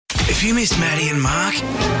If you missed Maddie and Mark,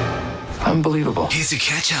 unbelievable. Here's a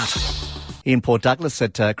catch-up. In Port Douglas,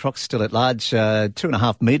 that Croc's still at large,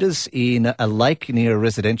 2.5 metres in a lake near a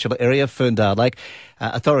residential area, Ferndale Lake.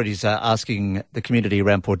 Authorities are asking the community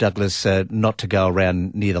around Port Douglas not to go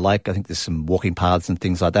around near the lake. I think there's some walking paths and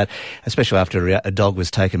things like that, especially after a dog was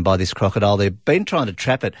taken by this crocodile. They've been trying to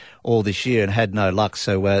trap it all this year and had no luck,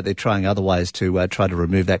 so they're trying other ways to try to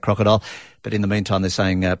remove that crocodile. But in the meantime, they're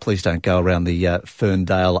saying please don't go around the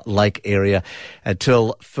Ferndale Lake area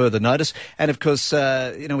until further notice. And, of course,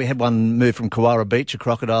 we had one move from Kowara Beach, a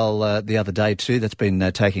crocodile, the other day too, that's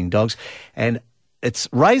been taking dogs. And it's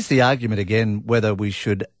raised the argument again whether we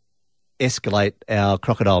should escalate our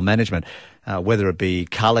crocodile management, whether it be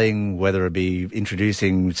culling, whether it be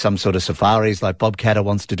introducing some sort of safaris like Bob Catter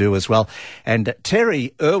wants to do as well. And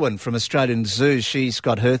Terry Irwin from Australian Zoo, she's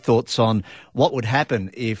got her thoughts on what would happen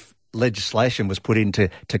if legislation was put in to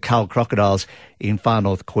cull crocodiles in far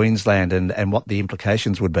north Queensland and what the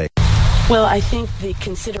implications would be. Well, I think the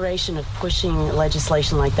consideration of pushing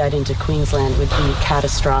legislation like that into Queensland would be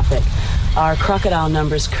catastrophic. Our crocodile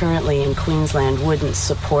numbers currently in Queensland wouldn't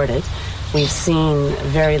support it. We've seen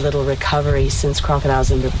very little recovery since crocodiles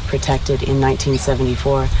have been protected in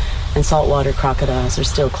 1974, and saltwater crocodiles are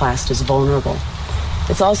still classed as vulnerable.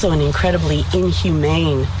 It's also an incredibly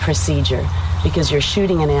inhumane procedure because you're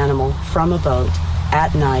shooting an animal from a boat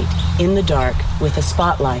at night in the dark with a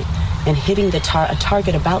spotlight and hitting a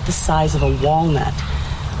target about the size of a walnut.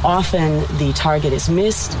 Often the target is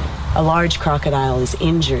missed, a large crocodile is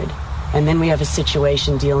injured, and then we have a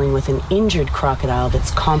situation dealing with an injured crocodile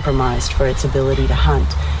that's compromised for its ability to hunt.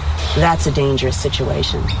 That's a dangerous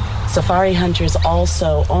situation. Safari hunters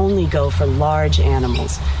also only go for large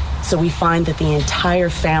animals, so we find that the entire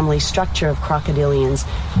family structure of crocodilians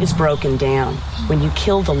is broken down. When you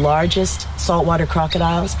kill the largest saltwater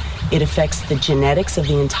crocodiles, it affects the genetics of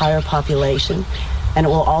the entire population, and it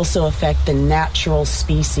will also affect the natural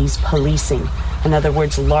species policing. In other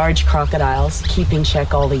words, large crocodiles keep in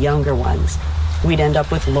check all the younger ones. We'd end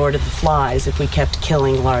up with Lord of the Flies if we kept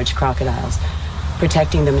killing large crocodiles.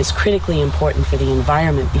 Protecting them is critically important for the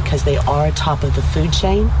environment because they are top of the food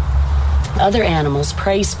chain. Other animals,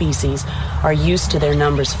 prey species, are used to their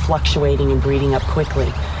numbers fluctuating and breeding up quickly.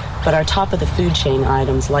 But our top of the food chain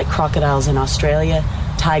items like crocodiles in Australia,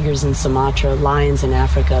 tigers in Sumatra, lions in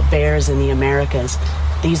Africa, bears in the Americas,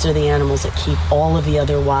 these are the animals that keep all of the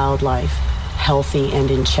other wildlife healthy and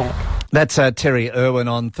in check. That's Terry Irwin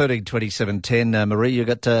on 13/27/10. Marie, you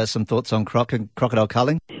got some thoughts on crocodile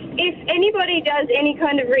culling? If anybody does any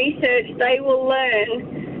kind of research, they will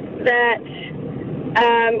learn that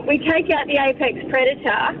we take out the apex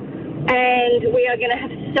predator and we are going to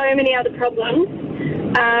have so many other problems.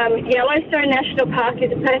 Yellowstone National Park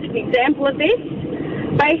is a perfect example of this.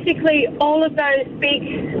 Basically, all of those big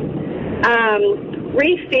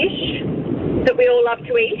reef fish that we all love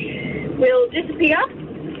to eat will disappear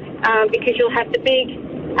because you'll have the big,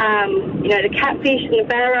 the catfish and the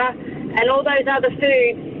barra and all those other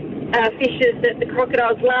fishes that the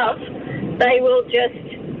crocodiles love. They will just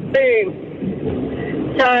boom.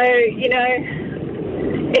 So,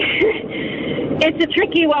 it's a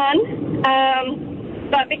tricky one,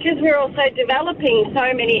 but because we're also developing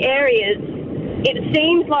so many areas, it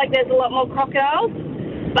seems like there's a lot more crocodiles,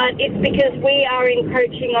 but it's because we are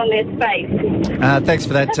encroaching on their space. Thanks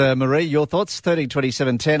for that, Marie. Your thoughts,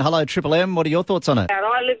 13/27/10. Hello, Triple M. What are your thoughts on it?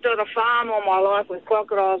 I lived on a farm all my life with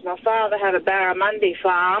crocodiles. My father had a barramundi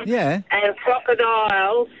farm. Yeah. And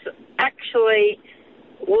crocodiles actually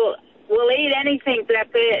will eat anything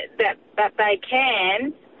that they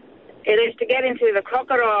can. It is to get into the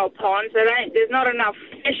crocodile ponds. There's not enough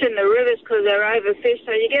fish in the rivers because they're overfished.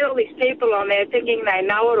 So you get all these people on there thinking they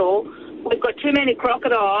know it all. We've got too many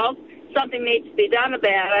crocodiles. Something needs to be done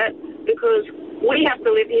about it because we have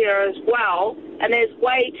to live here as well. And there's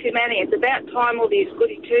way too many. It's about time all these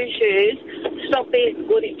goody two-shoes stop being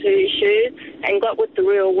goody two-shoes and got with the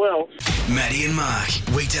real world. Maddie and Mark,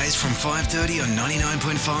 weekdays from 5:30 on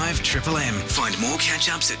 99.5 Triple M. Find more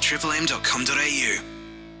catch-ups at triplem.com.au.